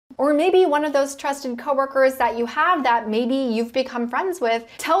Or maybe one of those trusted coworkers that you have that maybe you've become friends with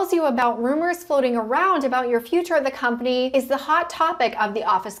tells you about rumors floating around about your future at the company is the hot topic of the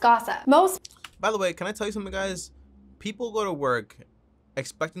office gossip. By the way, can I tell you something, guys? People go to work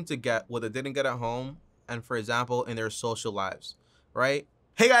expecting to get what they didn't get at home and, for example, in their social lives, right?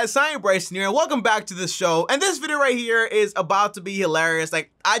 Hey guys, I'm Bryson here, and welcome back to this show. And this video right here is about to be hilarious. Like,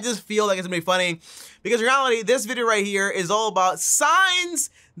 I just feel like it's gonna be funny because in reality, this video right here is all about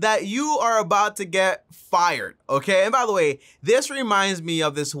signs that you are about to get fired, okay? And by the way, this reminds me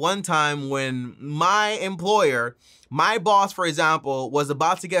of this one time when my employer, my boss, for example, was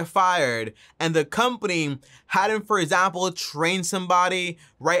about to get fired and the company hadn't, for example, trained somebody,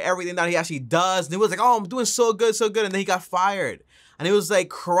 write everything that he actually does. And he was like, oh, I'm doing so good, so good. And then he got fired. And he was like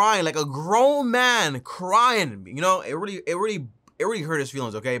crying, like a grown man crying. You know, it really hurt his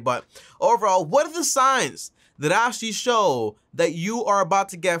feelings, okay? But overall, what are the signs that actually show that you are about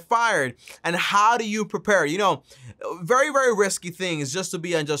to get fired, and how do you prepare? You know, very, very risky thing is just to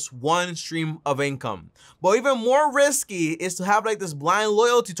be on just one stream of income. But even more risky is to have like this blind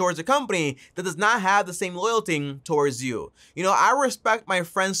loyalty towards a company that does not have the same loyalty towards you. You know, I respect my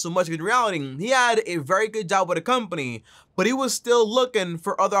friend so much, in reality, he had a very good job with a company, but he was still looking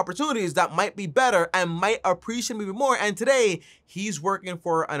for other opportunities that might be better and might appreciate him even more. And today, he's working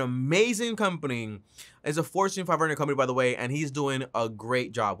for an amazing company. It's a Fortune 500 company, by the way, and he's doing a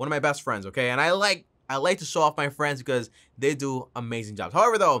great job. One of my best friends, okay? And I like to show off my friends because they do amazing jobs.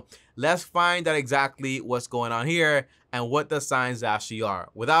 However, though, let's find out exactly what's going on here and what the signs actually are.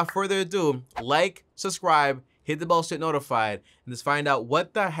 Without further ado, like, subscribe, hit the bell to get notified, and let's find out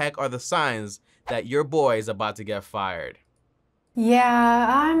what the heck are the signs that your boy is about to get fired. Yeah,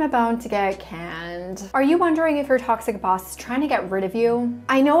 I'm about to get canned. Are you wondering if your toxic boss is trying to get rid of you?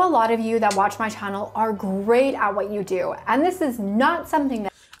 I know a lot of you that watch my channel are great at what you do, and this is not something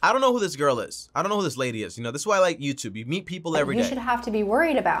that I don't know who this girl is. I don't know who this lady is. You know, this is why I like YouTube. You meet people every day. You should have to be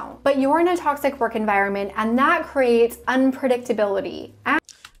worried about. But you're in a toxic work environment, and that creates unpredictability.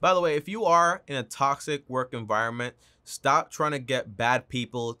 By the way, if you are in a toxic work environment, stop trying to get bad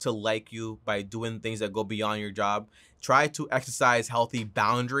people to like you by doing things that go beyond your job. Try to exercise healthy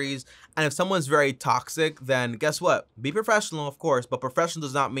boundaries. And if someone's very toxic, then guess what? Be professional, of course, but professional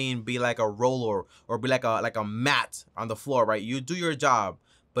does not mean be like a roller or be like a mat on the floor, right? You do your job,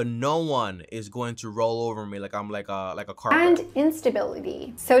 but no one is going to roll over me like I'm like a carpet. And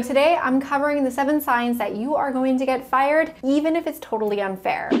instability. So today I'm covering the 7 signs that you are going to get fired, even if it's totally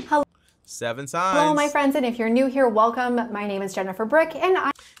unfair. Hello. 7 signs. Hello, my friends, and if you're new here, welcome. My name is Jennifer Brick, and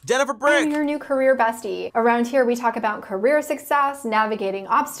I'm your new career bestie. Around here, we talk about career success, navigating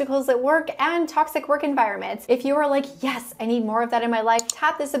obstacles at work, and toxic work environments. If you are like, yes, I need more of that in my life,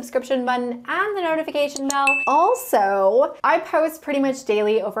 tap the subscription button and the notification bell. Also, I post pretty much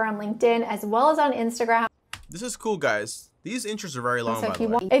daily over on LinkedIn as well as on Instagram. This is cool, guys. These intros are very long, so by the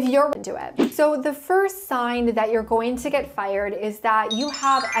way. If you're into it. So the first sign that you're going to get fired is that you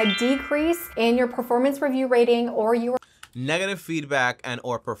have a decrease in your performance review rating, or you are negative feedback and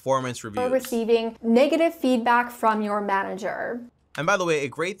or performance reviews. Receiving negative feedback from your manager. And by the way, a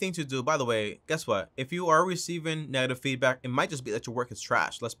great thing to do, by the way, guess what? If you are receiving negative feedback, it might just be that your work is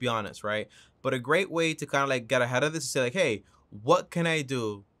trash, let's be honest, right? But a great way to kind of like get ahead of this is say like, hey, what can I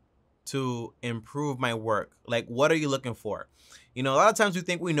do to improve my work? Like, what are you looking for? You know, a lot of times we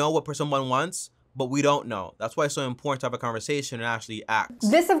think we know what someone wants, but we don't know. That's why it's so important to have a conversation and actually act.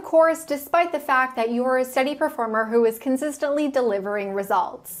 This, of course, despite the fact that you are a steady performer who is consistently delivering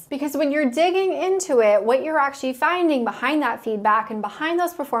results. Because when you're digging into it, what you're actually finding behind that feedback and behind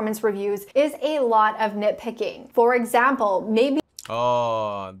those performance reviews is a lot of nitpicking. For example, maybe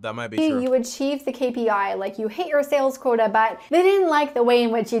oh, that might be true. You achieved the KPI, like you hit your sales quota, but they didn't like the way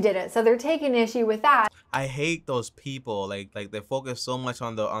in which you did it. So they're taking issue with that. I hate those people. Like they focus so much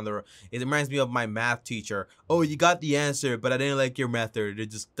on the, it reminds me of my math teacher. Oh, you got the answer, but I didn't like your method.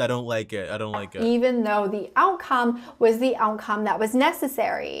 I don't like it. I don't like it. Even though the outcome was the outcome that was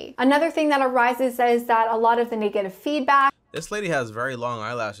necessary. Another thing that arises is that a lot of the negative feedback. This lady has very long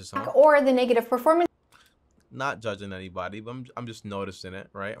eyelashes, huh? Or the negative performance. Not judging anybody, but I'm just noticing it,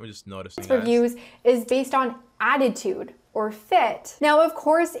 right? I'm just noticing. Reviews is based on attitude or fit. Now, of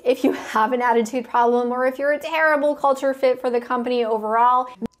course, if you have an attitude problem or if you're a terrible culture fit for the company overall,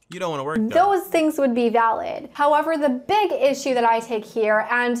 you don't want to work there. Those things would be valid. However, the big issue that I take here,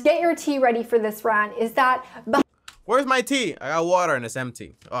 and get your tea ready for this rant, is that where's my tea? I got water and it's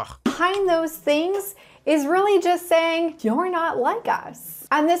empty. Ugh. Behind those things is really just saying, you're not like us.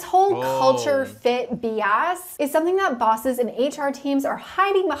 And this whole culture fit BS is something that bosses and HR teams are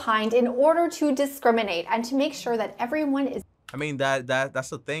hiding behind in order to discriminate and to make sure that everyone is I mean, that's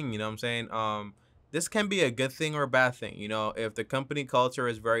the thing, you know what I'm saying? This can be a good thing or a bad thing. You know, if the company culture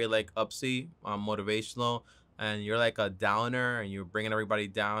is very like upsy, motivational, and you're like a downer and you're bringing everybody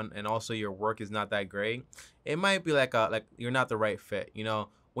down, and also your work is not that great, it might be like you're not the right fit. You know,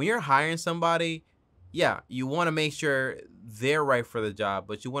 when you're hiring somebody, yeah, you want to make sure they're right for the job,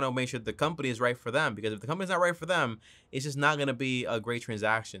 but you want to make sure the company is right for them, because if the company's not right for them, it's just not going to be a great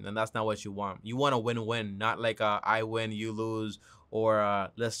transaction, and that's not what you want. You want a win-win, not like I win, you lose, or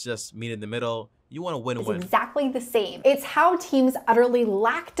let's just meet in the middle. You want to win-win. It's exactly the same. It's how teams utterly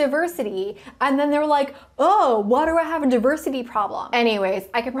lack diversity, and then they're like, oh, why do I have a diversity problem? Anyways,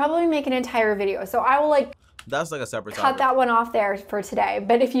 I could probably make an entire video, so I will like that's like a separate cut topic. that one off there for today.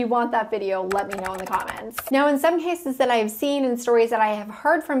 But if you want that video, let me know in the comments. Now, in some cases that I've seen and stories that I have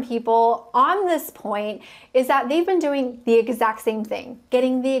heard from people on this point is that they've been doing the exact same thing,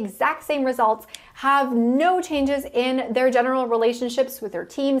 getting the exact same results, have no changes in their general relationships with their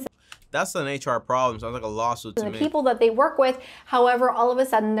teams. That's an HR problem. Sounds like a lawsuit to me. The people that they work with, however, all of a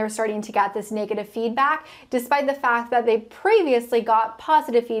sudden they're starting to get this negative feedback, despite the fact that they previously got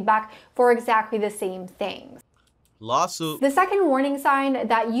positive feedback for exactly the same things. Lawsuit. The second warning sign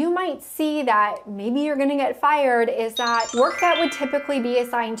that you might see that maybe you're gonna get fired is that work that would typically be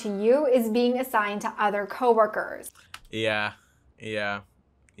assigned to you is being assigned to other coworkers. Yeah.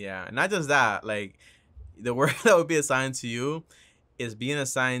 Not just that, like the work that would be assigned to you is being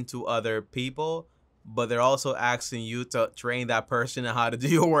assigned to other people, but they're also asking you to train that person on how to do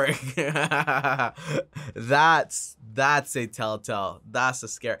your work. That's a telltale. That's a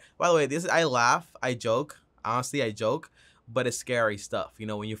scare. By the way, I laugh, I joke. Honestly, I joke, but it's scary stuff, you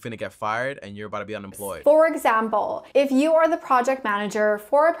know, when you're finna get fired and you're about to be unemployed. For example, if you are the project manager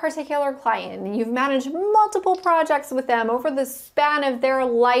for a particular client and you've managed multiple projects with them over the span of their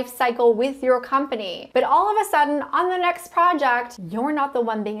life cycle with your company, but all of a sudden on the next project, you're not the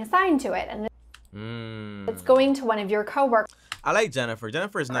one being assigned to it, and it's going to one of your coworkers. I like Jennifer.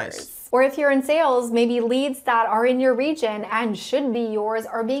 Jennifer is nice. Or if you're in sales, maybe leads that are in your region and should be yours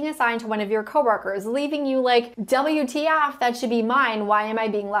are being assigned to one of your coworkers, leaving you like, WTF, that should be mine, why am I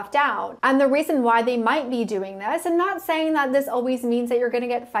being left out? And the reason why they might be doing this, and not saying that this always means that you're gonna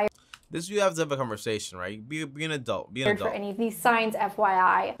get fired. This, you have to have a conversation, right? Be an adult. Be an adult. For any of these signs,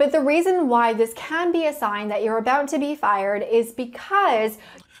 FYI. But the reason why this can be a sign that you're about to be fired is because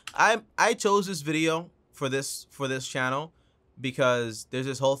I chose this video for this channel because there's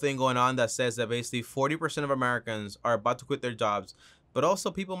this whole thing going on that says that basically 40% of Americans are about to quit their jobs, but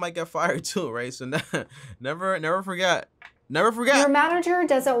also people might get fired too, right? So never forget. Never forget. Your manager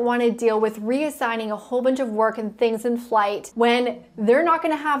doesn't want to deal with reassigning a whole bunch of work and things in flight when they're not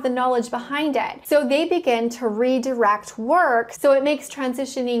going to have the knowledge behind it. So they begin to redirect work, so it makes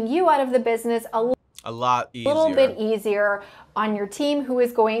transitioning you out of the business a lot easier. Little bit easier on your team, who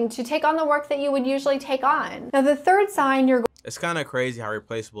is going to take on the work that you would usually take on. Now, the third sign it's kind of crazy how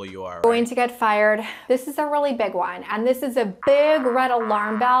replaceable you are, right? Going to get fired. This is a really big one, and this is a big red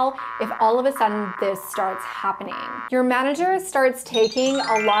alarm bell if all of a sudden this starts happening. Your manager starts taking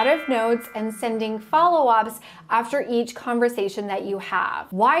a lot of notes and sending follow-ups after each conversation that you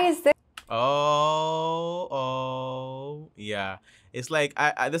have. Why is this? Oh, yeah. It's like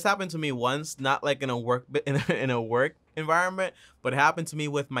this happened to me once, not like in a work environment, but it happened to me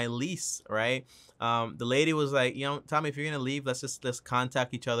with my lease, right? The lady was like, you know, Tommy, if you're gonna leave, let's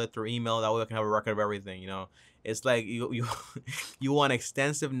contact each other through email. That way we can have a record of everything, you know. It's like you want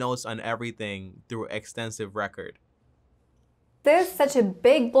extensive notes on everything through extensive record. This such a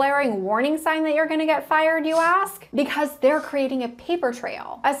big blaring warning sign that you're gonna get fired, you ask? Because they're creating a paper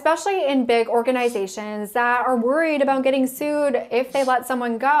trail, especially in big organizations that are worried about getting sued if they let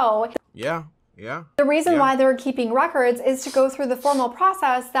someone go. Yeah. The reason why they're keeping records is to go through the formal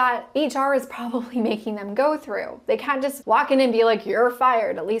process that HR is probably making them go through. They can't just walk in and be like, you're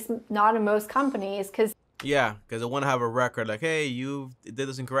fired, at least not in most companies, because they want to have a record like, hey, you did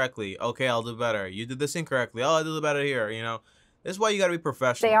this incorrectly. Okay, I'll do better. You did this incorrectly. Oh, I'll do better here, you know. This is why you got to be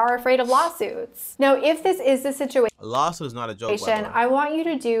professional. They are afraid of lawsuits. Now, if this is the situation, a lawsuit is not a joke, by the way. I want you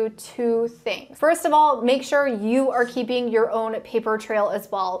to do two things. First of all, make sure you are keeping your own paper trail as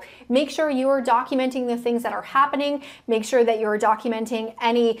well. Make sure you are documenting the things that are happening. Make sure that you're documenting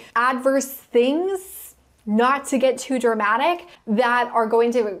any adverse things, not to get too dramatic, that are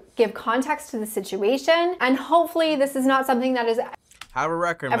going to give context to the situation. And hopefully this is not something that is Have a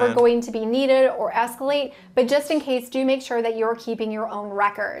record, ever man. going to be needed or escalate, but just in case, do make sure that you're keeping your own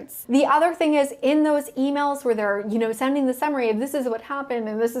records. The other thing is in those emails where they're, sending the summary of this is what happened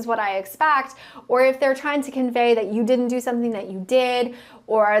and this is what I expect, or if they're trying to convey that you didn't do something that you did,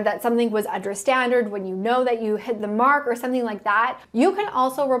 or that something was under standard when you know that you hit the mark or something like that, you can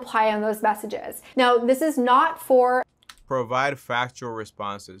also reply on those messages. Now, this is not for provide factual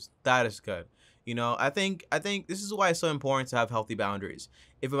responses. That is good. I think this is why it's so important to have healthy boundaries.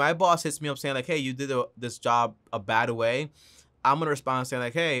 If my boss hits me up saying like, hey, you did this job a bad way, I'm gonna respond saying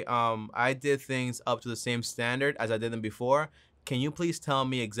like, hey, I did things up to the same standard as I did them before. Can you please tell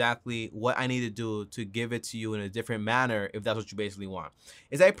me exactly what I need to do to give it to you in a different manner if that's what you basically want?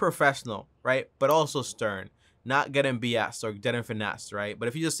 It's like professional, right? But also stern. Not getting BS or getting finessed, right? But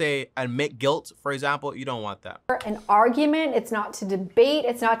if you just say admit guilt, for example, you don't want that. An argument, it's not to debate,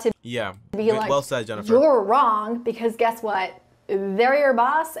 it's not to be like, well said, Jennifer. You're wrong, because guess what? They're your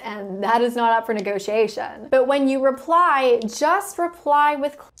boss and that is not up for negotiation. But when you reply, just reply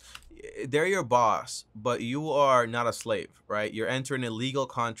with they're your boss, but you are not a slave, right? You're entering a legal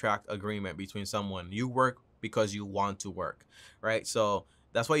contract agreement between someone. You work because you want to work, right? So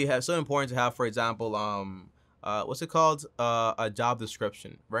that's why you have so important to have, for example, what's it called? A job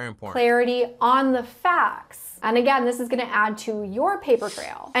description. Very important. Clarity on the facts. And again, this is going to add to your paper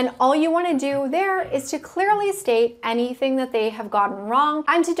trail. And all you want to do there is to clearly state anything that they have gotten wrong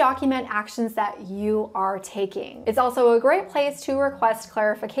and to document actions that you are taking. It's also a great place to request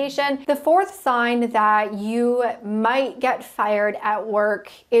clarification. The fourth sign that you might get fired at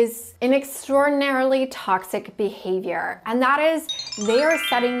work is an extraordinarily toxic behavior. And that is they are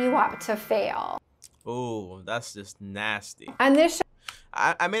setting you up to fail. Oh, that's just nasty. And this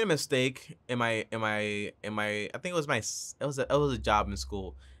I made a mistake in my I think it was a job in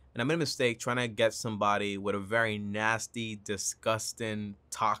school, and I made a mistake trying to get somebody with a very nasty, disgusting,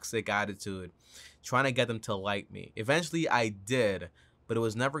 toxic attitude, trying to get them to like me. Eventually I did, but it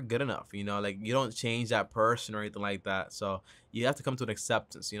was never good enough. Like you don't change that person or anything like that. So you have to come to an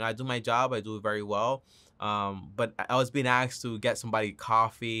acceptance. I do my job, I do it very well, but I was being asked to get somebody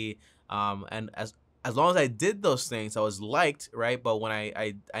coffee, and as long as I did those things, I was liked, right? But when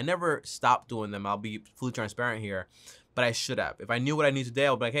I never stopped doing them, I'll be fully transparent here, but I should have. If I knew what I need today, I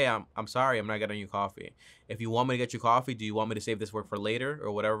would be like, hey, I'm sorry, I'm not getting you coffee. If you want me to get you coffee, do you want me to save this work for later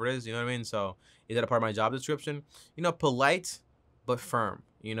or whatever it is? You know what I mean? So is that a part of my job description? Polite, but firm,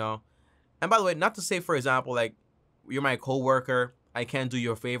 And by the way, not to say, for example, like you're my coworker, I can do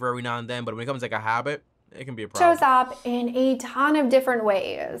you a favor every now and then, but when it comes like a habit, it can be a problem. Shows up in a ton of different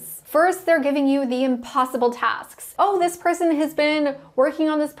ways. First, they're giving you the impossible tasks. Oh, this person has been working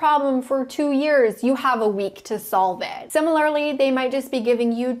on this problem for 2 years. You have a week to solve it. Similarly, they might just be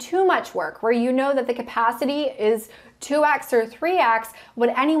giving you too much work where you know that the capacity is 2x or 3x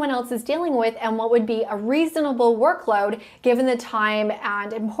what anyone else is dealing with and what would be a reasonable workload given the time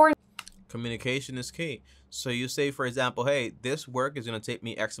and importance. Communication is key. So you say, for example, hey, this work is going to take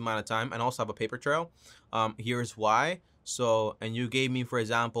me X amount of time and also have a paper trail. Here's why. So, and you gave me, for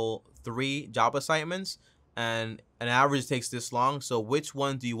example, 3 job assignments and an average takes this long. So which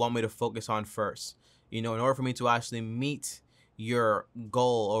one do you want me to focus on first? In order for me to actually meet your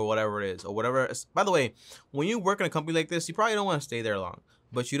goal or whatever it is or whatever. By the way, when you work in a company like this, you probably don't want to stay there long,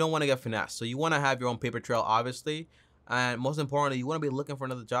 but you don't want to get finessed. So you want to have your own paper trail, obviously. And most importantly, you want to be looking for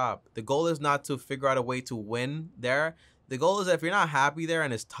another job. The goal is not to figure out a way to win there. The goal is that if you're not happy there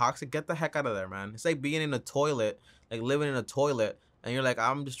and it's toxic, get the heck out of there, man. It's like being in a toilet, like living in a toilet, and you're like,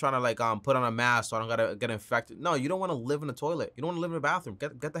 I'm just trying to like put on a mask so I don't gotta get infected. No, you don't want to live in a toilet. You don't want to live in a bathroom.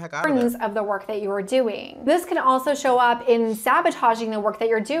 Get the heck out of there. Of the work that you are doing. This can also show up in sabotaging the work that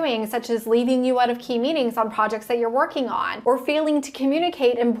you're doing, such as leaving you out of key meetings on projects that you're working on, or failing to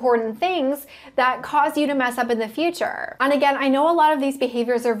communicate important things that cause you to mess up in the future. And again, I know a lot of these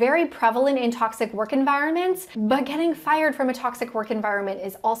behaviors are very prevalent in toxic work environments, but getting fired from a toxic work environment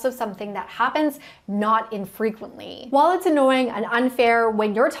is also something that happens not infrequently. While it's annoying and unfair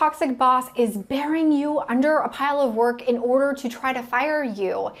when your toxic boss is burying you under a pile of work in order to try to fire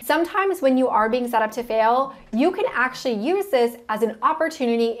you, sometimes when you are being set up to fail, you can actually use this as an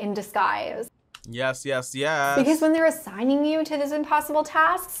opportunity in disguise. Yes, yes, yes. Because when they're assigning you to these impossible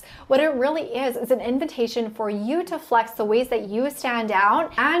tasks, what it really is an invitation for you to flex the ways that you stand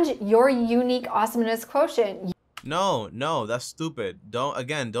out and your unique awesomeness quotient. No, that's stupid. Don't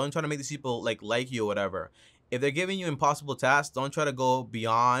try to make these people like you or whatever. If they're giving you impossible tasks, don't try to go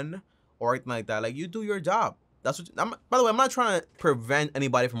beyond or anything like that. Like, you do your job. That's what. By the way, I'm not trying to prevent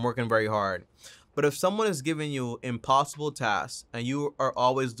anybody from working very hard, But if someone is giving you impossible tasks and you are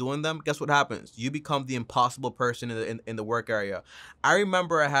always doing them, guess what happens? You become the impossible person in the work area. I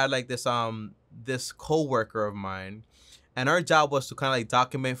remember I had like this coworker of mine, and our job was to kind of like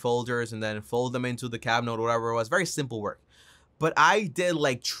document folders and then fold them into the cabinet or whatever it was. Very simple work. But I did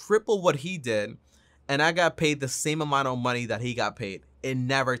like triple what he did, and I got paid the same amount of money that he got paid. It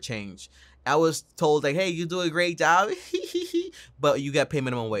never changed. I was told like, hey, you do a great job, but you get paid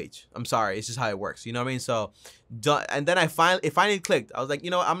minimum wage. I'm sorry, it's just how it works. You know what I mean? So, and then it finally clicked. I was like, you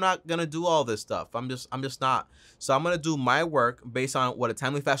know, I'm not gonna do all this stuff. I'm just not. So I'm gonna do my work based on what a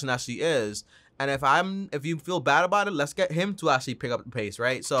timely fashion actually is. And if you feel bad about it, let's get him to actually pick up the pace,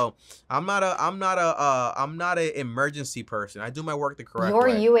 right? So I'm not a emergency person. I do my work the correct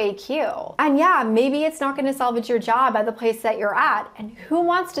way. Your UAQ. And yeah, maybe it's not going to salvage your job at the place that you're at. And who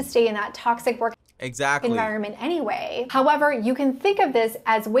wants to stay in that toxic work environment anyway? However, you can think of this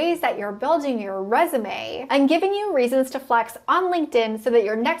as ways that you're building your resume and giving you reasons to flex on LinkedIn so that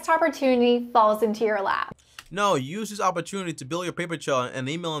your next opportunity falls into your lap. No, use this opportunity to build your paper trail and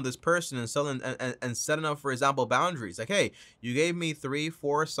emailing this person and setting up, for example, boundaries. Like, hey, you gave me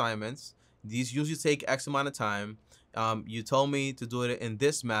 3-4 assignments. These usually take X amount of time. You told me to do it in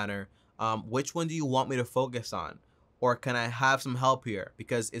this manner. Which one do you want me to focus on? Or can I have some help here?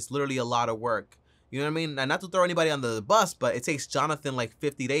 Because it's literally a lot of work. You know what I mean? And not to throw anybody under the bus, but it takes Jonathan like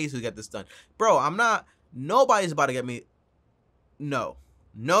 50 days to get this done. Bro, nobody's about to get me. No.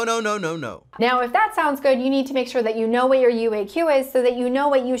 No. Now, if that sounds good, you need to make sure that you know what your UAQ is so that you know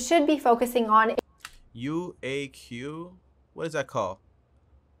what you should be focusing on. UAQ? What is that called?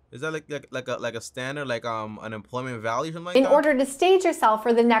 Is that like a standard, like an employment value, something like that? In order to stage yourself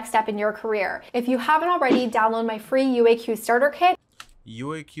for the next step in your career. If you haven't already, download my free UAQ starter kit.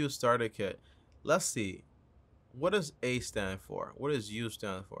 UAQ starter kit. Let's see. What does A stand for? What does U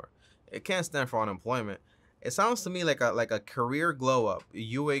stand for? It can't stand for unemployment. It sounds to me like a career glow up,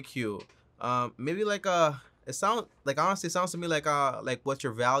 UAQ. Maybe like honestly, it sounds to me like what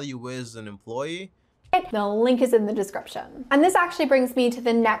your value is as an employee. The link is in the description. And this actually brings me to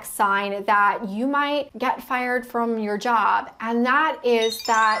the next sign that you might get fired from your job. And that is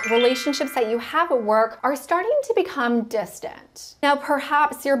that relationships that you have at work are starting to become distant. Now,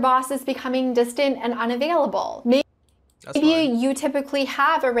 perhaps your boss is becoming distant and unavailable. Maybe you typically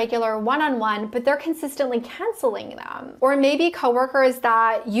have a regular one-on-one, but they're consistently canceling them. Or maybe coworkers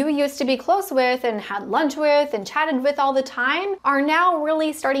that you used to be close with and had lunch with and chatted with all the time are now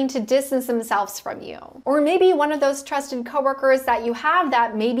really starting to distance themselves from you. Or maybe one of those trusted coworkers that you have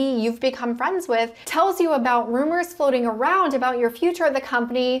that maybe you've become friends with tells you about rumors floating around about your future at the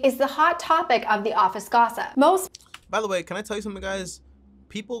company is the hot topic of the office gossip. By the way, can I tell you something, guys?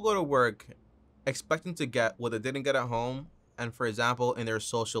 People go to work expecting to get what they didn't get at home, and for example in their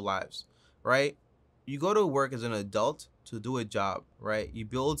social lives, right? You go to work as an adult to do a job, right? You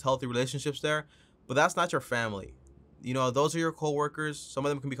build healthy relationships there, but that's not your family. You know, those are your co-workers. Some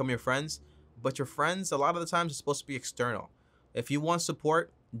of them can become your friends, but your friends a lot of the times are supposed to be external. If you want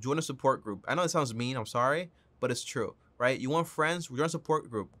support, join a support group. I know it sounds mean, I'm sorry, but it's true, right? You want friends, join a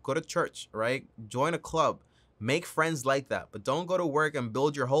support group, go to church, right? Join a club. Make friends like that, but don't go to work and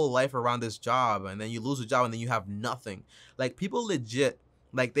build your whole life around this job and then you lose a job and then you have nothing. Like, people legit,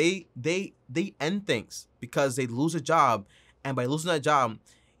 like they end things because they lose a job, and by losing that job,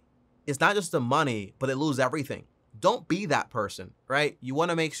 it's not just the money, but they lose everything. Don't be that person, right? You want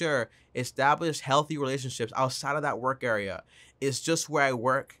to make sure establish healthy relationships outside of that work area. It's just where I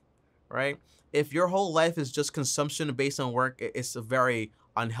work, right? If your whole life is just consumption based on work, it's a very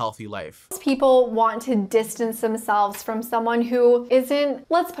unhealthy life. People want to distance themselves from someone who isn't,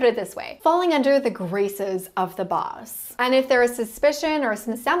 let's put it this way, falling under the graces of the boss. And if there is suspicion or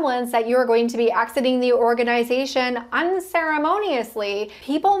some semblance that you are going to be exiting the organization unceremoniously,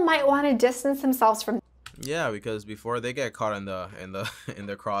 people might want to distance themselves from Yeah, because before they get caught in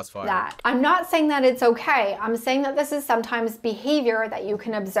the crossfire. That. I'm not saying that it's okay. I'm saying that this is sometimes behavior that you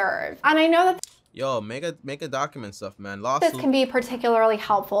can observe. And I know that yo, make a document stuff, man. Lawsuit. This can be particularly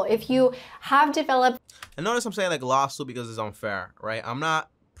helpful if you have developed. And notice I'm saying like lawsuit because it's unfair, right? I'm not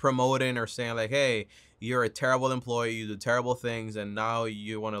promoting or saying like, hey, you're a terrible employee, you do terrible things, and now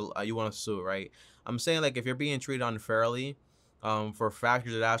you wanna sue, right? I'm saying like if you're being treated unfairly, for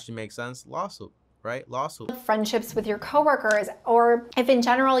factors that actually make sense, lawsuit. Right? Lawsuit. Friendships with your coworkers, or if in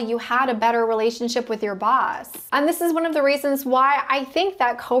general you had a better relationship with your boss. And this is one of the reasons why I think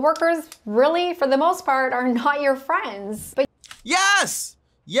that coworkers really, for the most part, are not your friends. But yes!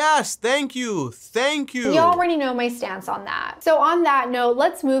 Yes, thank you. Thank you. You already know my stance on that. So on that note,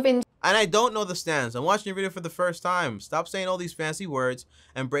 let's move into And I don't know the stance. I'm watching your video for the first time. Stop saying all these fancy words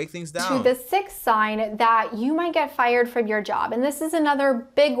and break things down. To the sixth sign that you might get fired from your job. And this is another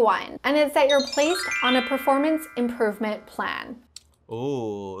big one. And it's that you're placed on a performance improvement plan.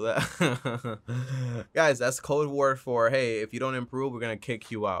 Oh, guys, that's code word for, hey, if you don't improve, we're going to kick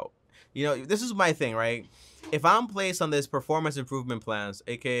you out. You know, this is my thing, right? If I'm placed on this performance improvement plans,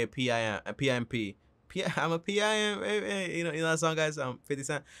 aka PIMP, I'm a PIM, you know that song, guys. 50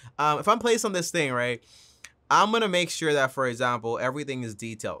 Cent. If I'm placed on this thing, right, I'm gonna make sure that, for example, everything is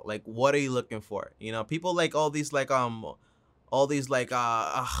detailed. Like, what are you looking for? You know, people like all these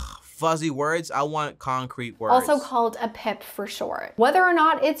fuzzy words. I want concrete words. Also called a PIP for short. Whether or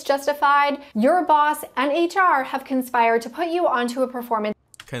not it's justified, your boss and HR have conspired to put you onto a performance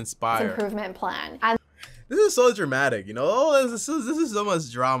improvement plan. And this is so dramatic, you know. Oh, this is so much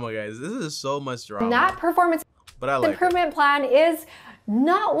drama, guys. This is so much drama. That performance improvement plan is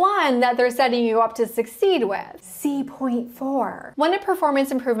not one that they're setting you up to succeed with. See point 4. When a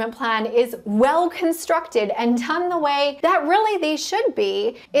performance improvement plan is well constructed and done the way that really they should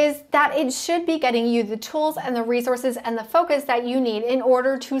be, is that it should be getting you the tools and the resources and the focus that you need in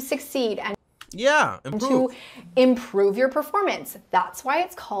order to succeed and to improve your performance. That's why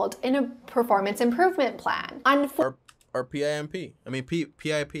it's called a performance improvement plan. Or PIMP. I mean,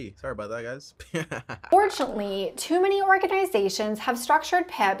 PIP. Sorry about that, guys. Fortunately, too many organizations have structured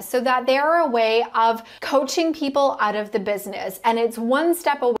PIP so that they are a way of coaching people out of the business. And it's one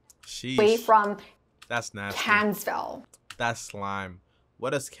step away from that's nasty. Cansville. That's slime. What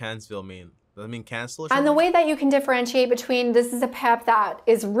does Cansville mean? Does it mean cancel or something? And the way that you can differentiate between this is a PIP that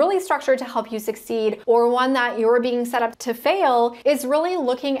is really structured to help you succeed or one that you're being set up to fail is really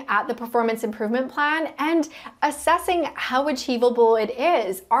looking at the performance improvement plan and assessing how achievable it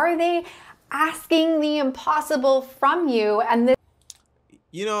is. Are they asking the impossible from you? And this,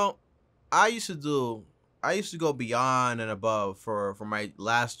 you know, I used to go beyond and above for my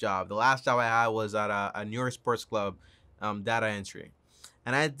last job. The last job I had was at a New York sports club, data entry.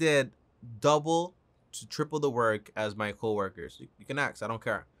 And I did double to triple the work as my coworkers. You can ask, I don't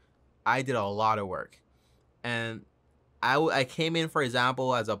care. I did a lot of work. And I came in, for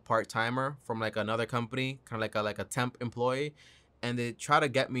example, as a part-timer from like another company, kind of like a temp employee, and they try to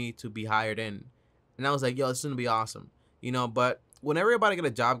get me to be hired in. And I was like, yo, this is gonna be awesome. You know, but when everybody get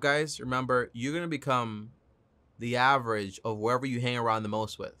a job, guys, remember, you're gonna become the average of wherever you hang around the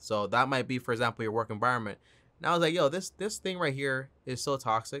most with. So that might be, for example, your work environment. And I was like, yo, this thing right here is so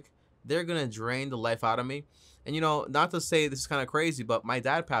toxic. They're gonna drain the life out of me. And you know, not to say this is kind of crazy, but my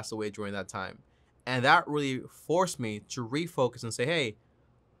dad passed away during that time. And that really forced me to refocus and say, hey,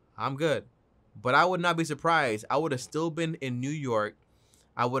 I'm good. But I would not be surprised. I would have still been in New York.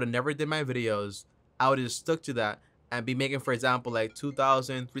 I would have never did my videos. I would have just stuck to that and be making, for example, like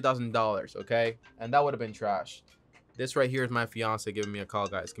 $2,000, $3,000, okay? And that would have been trash. This right here is my fiance giving me a call,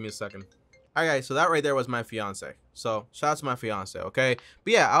 guys. Give me a second. All right, guys, so that right there was my fiance. So shout out to my fiance, okay?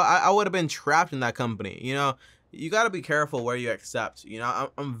 But yeah, I would have been trapped in that company. You know, you got to be careful where you accept. You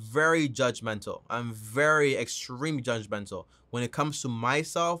know, I'm very judgmental. I'm very extremely judgmental when it comes to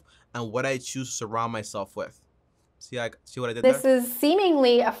myself and what I choose to surround myself with. See what I did there? This is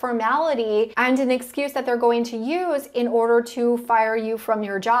seemingly a formality and an excuse that they're going to use in order to fire you from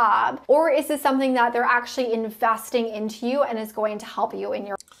your job. Or is this something that they're actually investing into you and is going to help you in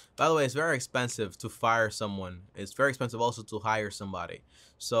your... By the way, it's very expensive to fire someone. It's very expensive also to hire somebody.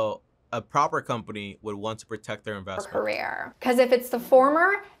 So a proper company would want to protect their investment. Career. Because if it's the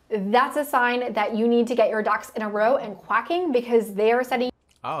former, that's a sign that you need to get your ducks in a row and quacking because they are setting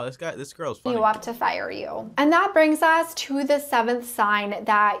this girl's funny. you up to fire you. And that brings us to the 7th sign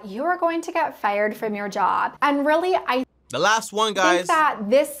that you are going to get fired from your job. And really, the last one, guys. I think that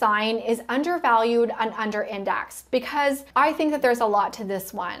this sign is undervalued and under-indexed because I think that there's a lot to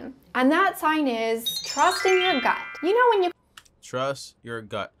this one. And that sign is trusting your gut. You know when you trust your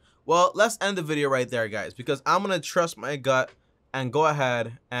gut. Well, let's end the video right there, guys, because I'm gonna trust my gut and go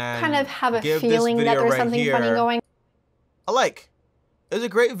ahead and kind of have a feeling that there's something funny going. It's a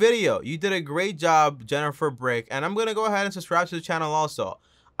great video. You did a great job, Jennifer Brick, and I'm gonna go ahead and subscribe to the channel also.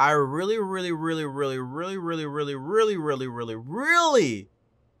 I really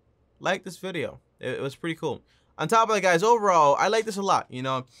like this video. It was pretty cool. On top of that, guys, overall, I like this a lot. You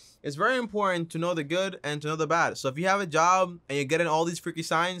know, it's very important to know the good and to know the bad. So if you have a job and you're getting all these freaky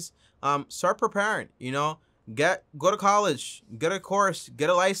signs, start preparing. You know, go to college, get a course, get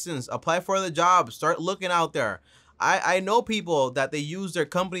a license, apply for the job, start looking out there. I know people that they use their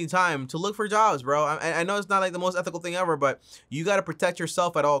company time to look for jobs, bro. I know it's not like the most ethical thing ever, but you got to protect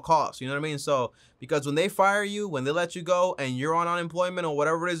yourself at all costs. You know what I mean? So, because when they fire you, when they let you go and you're on unemployment or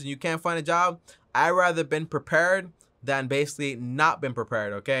whatever it is and you can't find a job, I'd rather been prepared than basically not been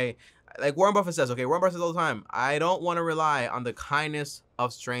prepared, okay? Like Warren Buffett says, okay? Warren Buffett says all the time, I don't want to rely on the kindness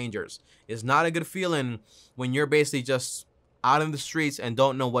of strangers. It's not a good feeling when you're basically just out in the streets and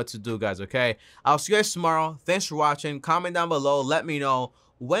don't know what to do, guys, okay? I'll see you guys tomorrow. Thanks for watching. Comment down below. Let me know,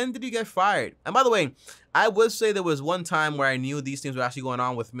 when did you get fired? And by the way, I would say there was one time where I knew these things were actually going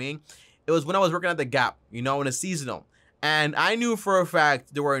on with me. It was when I was working at the Gap, you know, in a seasonal. And I knew for a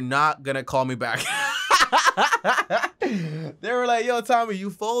fact they were not going to call me back. They were like, yo, Tommy,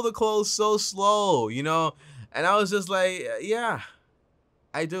 you fold the clothes so slow, you know? And I was just like, yeah,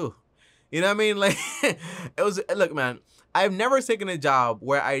 I do. You know what I mean? Like, it was, look, man, I've never taken a job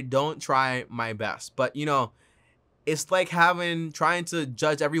where I don't try my best. But, you know, it's like trying to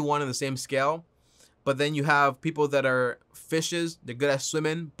judge everyone on the same scale. But then you have people that are fishes. They're good at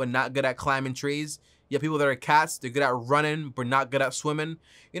swimming, but not good at climbing trees. You have people that are cats. They're good at running, but not good at swimming.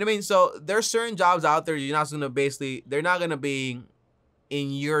 You know what I mean? So there's certain jobs out there you're not going to basically, they're not going to be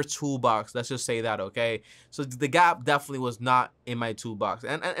in your toolbox. Let's just say that, okay? So the Gap definitely was not in my toolbox.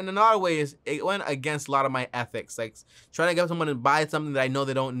 And in a lot of ways, it went against a lot of my ethics. Like trying to get someone to buy something that I know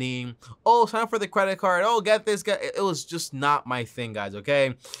they don't need. Oh, sign up for the credit card. Oh, get this. It was just not my thing, guys,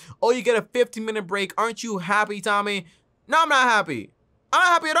 okay? Oh, you get a 15-minute break. Aren't you happy, Tommy? No, I'm not happy. I'm not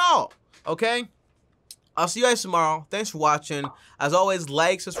happy at all, okay? I'll see you guys tomorrow. Thanks for watching. As always,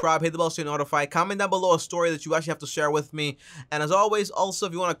 like, subscribe, hit the bell so you're notified. Comment down below a story that you actually have to share with me. And as always, also,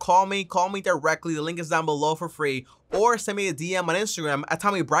 if you want to call me directly. The link is down below for free. Or send me a DM on Instagram at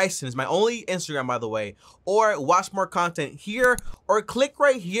Tommy Bryson. It's my only Instagram, by the way. Or watch more content here. Or click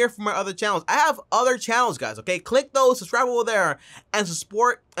right here for my other channels. I have other channels, guys, okay? Click those, subscribe over there, and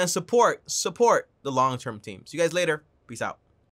support the long-term team. See you guys later. Peace out.